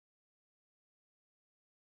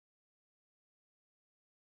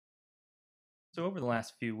So, over the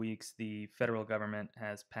last few weeks, the federal government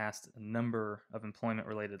has passed a number of employment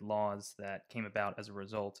related laws that came about as a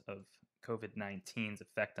result of COVID 19's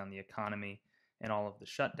effect on the economy and all of the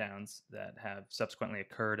shutdowns that have subsequently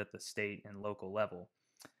occurred at the state and local level.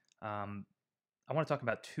 Um, I want to talk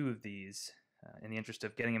about two of these in the interest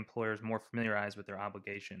of getting employers more familiarized with their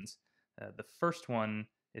obligations. The first one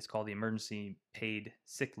is called the Emergency Paid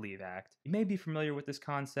Sick Leave Act. You may be familiar with this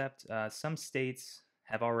concept. Some states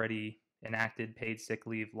have already enacted paid sick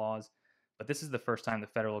leave laws, but this is the first time the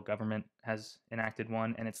federal government has enacted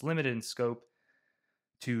one, and it's limited in scope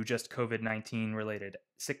to just COVID 19 related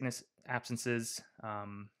sickness absences.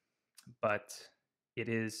 But it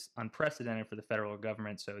is unprecedented for the federal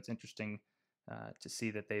government, so it's interesting to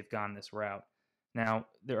see that they've gone this route. Now,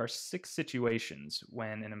 there are 6 situations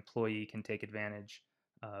when an employee can take advantage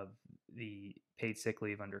of the paid sick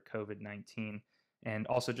leave under COVID 19. And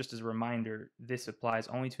also, just as a reminder, this applies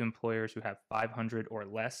only to employers who have 500 or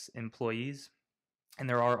less employees. And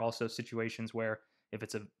there are also situations where, if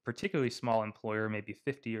it's a particularly small employer, maybe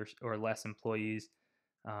 50 or less employees,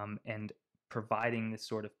 and providing this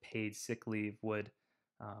sort of paid sick leave would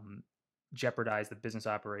jeopardize the business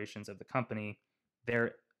operations of the company,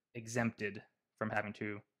 they're exempted from having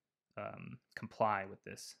to comply with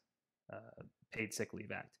this paid sick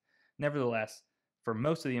leave act. Nevertheless, for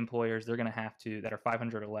most of the employers, they're going to have to, that are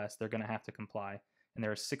 500 or less, they're going to have to comply. And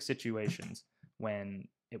there are 6 situations when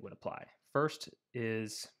it would apply. First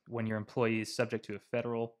is when your employee is subject to a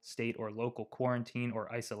federal, state, or local quarantine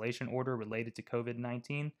or isolation order related to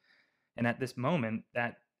COVID-19. And at this moment,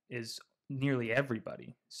 that is nearly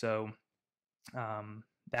everybody. So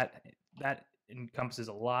that encompasses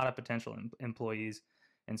a lot of potential employees.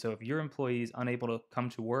 And so if your employee is unable to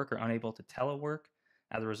come to work or unable to telework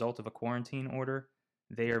as a result of a quarantine order,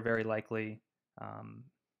 they are very likely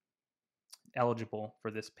eligible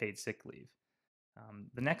for this paid sick leave.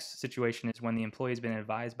 The next situation is when the employee has been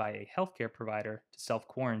advised by a healthcare provider to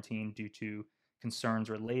self-quarantine due to concerns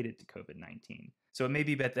related to COVID-19. So it may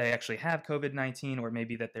be that they actually have COVID-19, or it may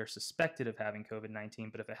be that they're suspected of having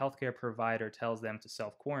COVID-19, but if a healthcare provider tells them to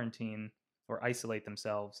self-quarantine or isolate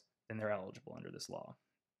themselves, then they're eligible under this law.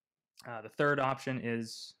 The third option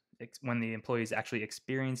is when the employee is actually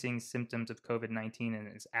experiencing symptoms of COVID-19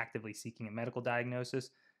 and is actively seeking a medical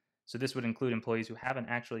diagnosis. So this would include employees who haven't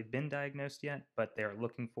actually been diagnosed yet, but they're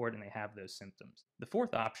looking for it and they have those symptoms. The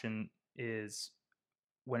fourth option is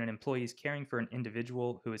when an employee is caring for an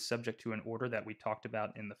individual who is subject to an order that we talked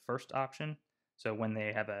about in the first option. So when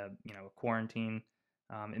they have a quarantine,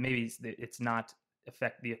 and maybe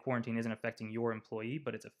the quarantine isn't affecting your employee,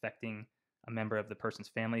 but it's affecting a member of the person's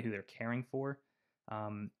family who they're caring for,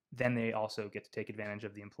 then they also get to take advantage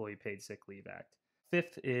of the Employee Paid Sick Leave Act.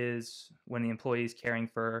 Fifth is when the employee is caring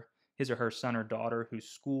for his or her son or daughter whose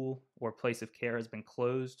school or place of care has been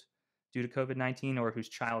closed due to COVID-19, or whose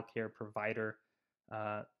child care provider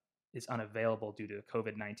is unavailable due to a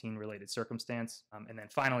COVID-19 related circumstance. And then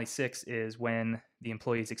finally, 6 is when the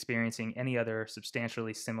employee is experiencing any other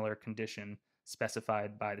substantially similar condition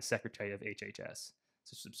specified by the Secretary of HHS.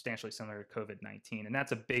 So substantially similar to COVID-19. And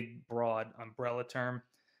that's a big, broad umbrella term.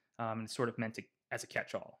 It's sort of meant as a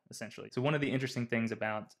catch-all, essentially. So one of the interesting things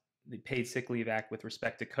about the Paid Sick Leave Act with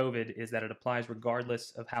respect to COVID is that it applies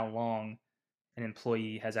regardless of how long an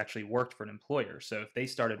employee has actually worked for an employer. So if they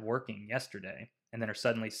started working yesterday and then are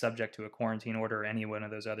suddenly subject to a quarantine order or any one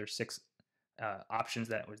of those other 6 options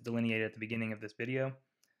that was delineated at the beginning of this video,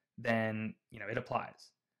 then it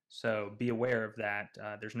applies. So be aware of that.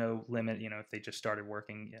 There's no limit. If they just started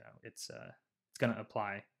working, it's going to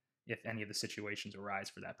apply if any of the situations arise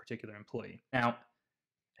for that particular employee. Now,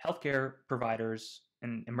 healthcare providers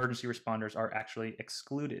and emergency responders are actually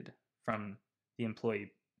excluded from the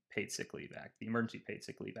Employee Paid Sick Leave Act, the Emergency Paid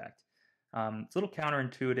Sick Leave Act. It's a little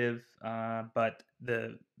counterintuitive, but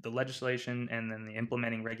the legislation and then the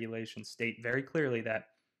implementing regulations state very clearly that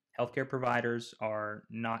healthcare providers are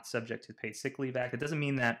not subject to the Paid Sick Leave Act. It doesn't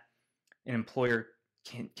mean that an employer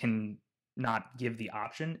can not give the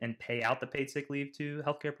option and pay out the paid sick leave to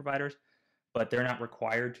healthcare providers, but they're not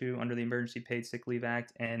required to under the Emergency Paid Sick Leave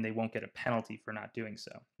Act, and they won't get a penalty for not doing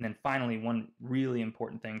so. And then finally, one really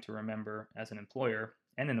important thing to remember as an employer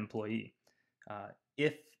and an employee,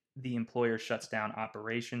 if the employer shuts down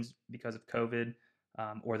operations because of COVID,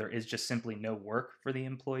 or there is just simply no work for the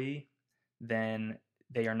employee, then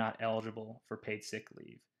they are not eligible for paid sick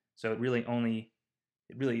leave. So it really only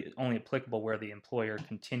applicable where the employer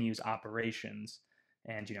continues operations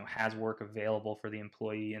and has work available for the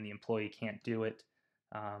employee, and the employee can't do it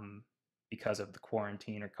because of the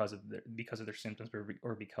quarantine or because of their symptoms,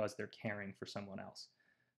 or because they're caring for someone else.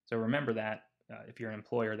 So remember that if you're an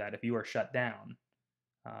employer, that if you are shut down,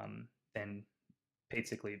 then paid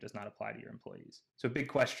sick leave does not apply to your employees. So a big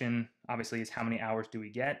question, obviously, is how many hours do we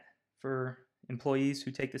get for employees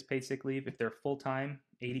who take this paid sick leave? If they're full-time,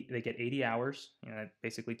 they get 80 hours. That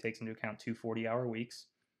basically takes into account 2 40-hour weeks.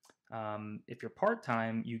 If you're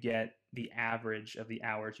part-time, you get the average of the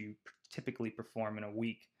hours you typically perform in a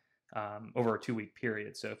week over a 2-week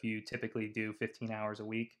period. So if you typically do 15 hours a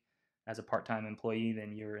week as a part-time employee,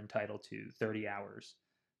 then you're entitled to 30 hours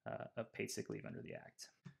of paid sick leave under the Act.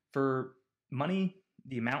 For money,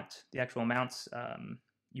 the actual amounts,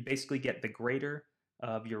 you basically get the greater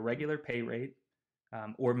of your regular pay rate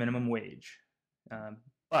or minimum wage.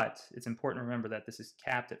 But it's important to remember that this is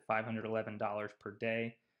capped at $511 per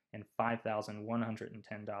day and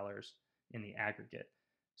 $5,110 in the aggregate.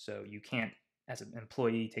 So you can't, as an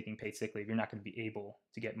employee taking paid sick leave, you're not going to be able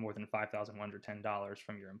to get more than $5,110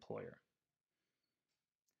 from your employer.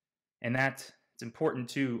 And it's important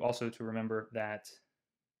too also to remember that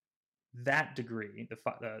degree, the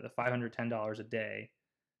 $510 a day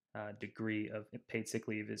degree of paid sick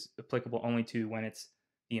leave, is applicable only to when it's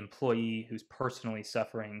the employee who's personally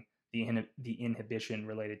suffering the inhibition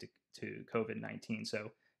related to COVID-19.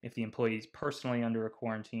 So if the employee is personally under a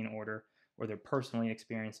quarantine order, or they're personally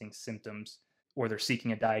experiencing symptoms, or they're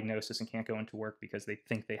seeking a diagnosis and can't go into work because they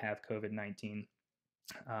think they have COVID-19,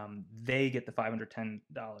 they get the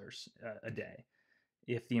 $510 a day.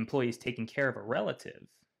 If the employee is taking care of a relative,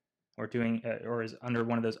 or doing or is under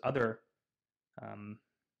one of those other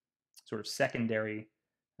sort of secondary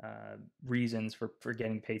reasons for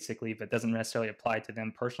getting paid sick leave that doesn't necessarily apply to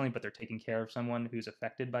them personally, but they're taking care of someone who's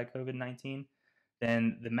affected by COVID-19,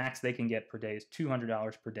 then the max they can get per day is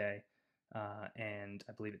 $200 per day, and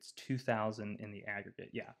I believe it's $2,000 in the aggregate.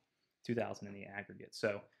 Yeah, $2,000 in the aggregate.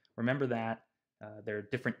 So remember that there are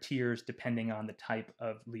different tiers depending on the type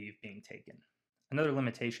of leave being taken. Another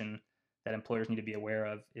limitation that employers need to be aware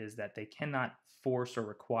of is that they cannot force or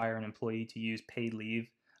require an employee to use paid leave,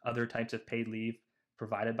 other types of paid leave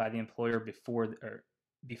provided by the employer before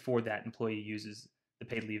that employee uses the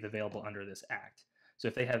paid leave available under this act. So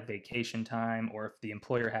if they have vacation time, or if the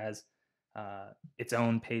employer has its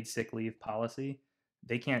own paid sick leave policy,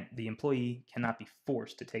 the employee cannot be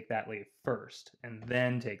forced to take that leave first and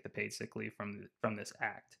then take the paid sick leave from this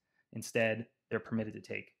act. Instead, they're permitted to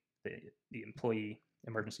take the Employee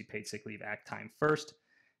Emergency Paid Sick Leave Act time first,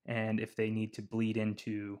 and if they need to bleed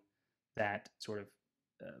into that sort of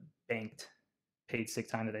banked paid sick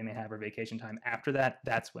time that they may have, or vacation time after that,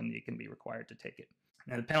 that's when they can be required to take it.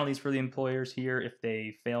 Now, the penalties for the employers here, if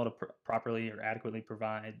they fail to properly or adequately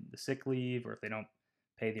provide the sick leave, or if they don't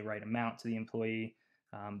pay the right amount to the employee,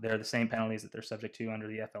 they're the same penalties that they're subject to under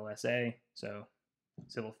the FLSA, so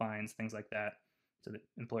civil fines, things like that. So the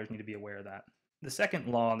employers need to be aware of that. The second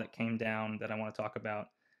law that came down that I want to talk about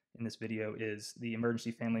in this video is the Emergency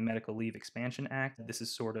Family Medical Leave Expansion Act. This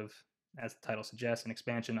is sort of, as the title suggests, an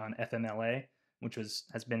expansion on FMLA, which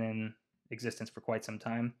has been in existence for quite some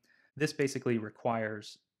time. This basically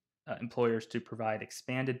requires employers to provide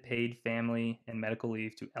expanded paid family and medical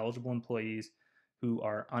leave to eligible employees who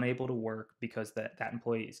are unable to work because that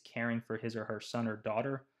employee is caring for his or her son or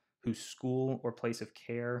daughter whose school or place of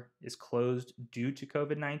care is closed due to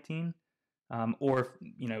COVID-19. Or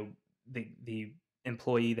the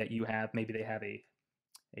employee that you have, maybe they have a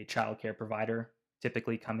child care provider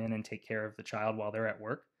typically come in and take care of the child while they're at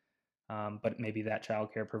work, but maybe that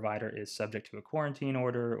child care provider is subject to a quarantine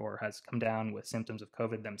order or has come down with symptoms of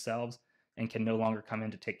COVID themselves and can no longer come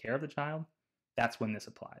in to take care of the child. That's when this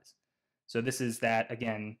applies. So this is that,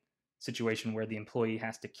 again, situation where the employee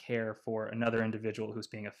has to care for another individual who's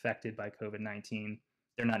being affected by COVID-19.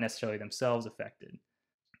 They're not necessarily themselves affected.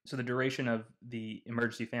 So the duration of the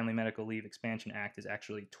Emergency Family Medical Leave Expansion Act is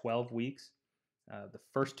actually 12 weeks. The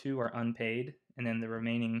first 2 are unpaid, and then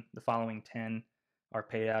the following 10 are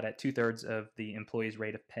paid out at 2/3 of the employee's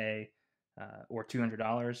rate of pay, or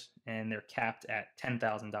 $200, and they're capped at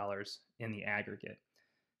 $10,000 in the aggregate.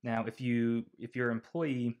 Now, if your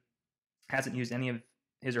employee hasn't used any of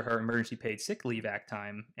his or her Emergency Paid Sick Leave Act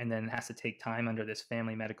time and then has to take time under this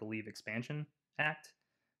Family Medical Leave Expansion Act,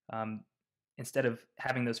 instead of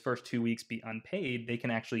having those first 2 weeks be unpaid, they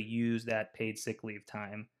can actually use that paid sick leave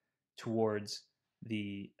time towards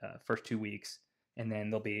the first 2 weeks, and then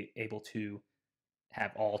they'll be able to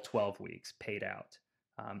have all 12 weeks paid out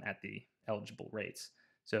at the eligible rates.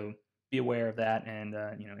 So be aware of that, and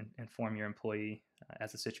inform your employee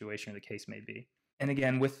as the situation or the case may be. And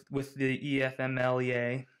again, with the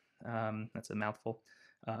EFMLEA, that's a mouthful,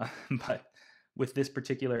 but with this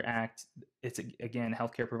particular act, it's, again,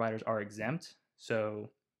 healthcare providers are exempt.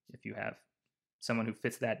 So if you have someone who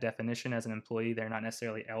fits that definition as an employee, they're not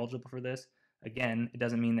necessarily eligible for this. Again, it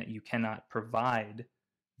doesn't mean that you cannot provide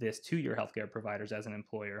this to your healthcare providers as an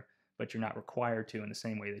employer, but you're not required to in the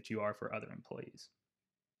same way that you are for other employees.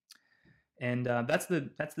 And that's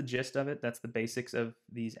the gist of it. That's the basics of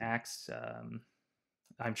these acts.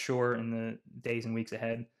 I'm sure in the days and weeks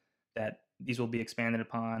ahead that these will be expanded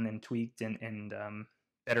upon and tweaked and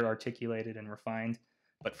better articulated and refined.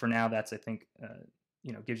 But for now, that's, I think,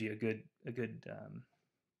 gives you a good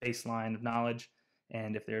baseline of knowledge.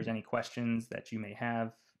 And if there's any questions that you may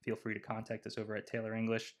have, feel free to contact us over at Taylor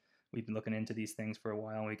English. We've been looking into these things for a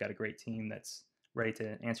while, and we've got a great team that's ready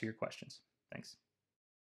to answer your questions. Thanks.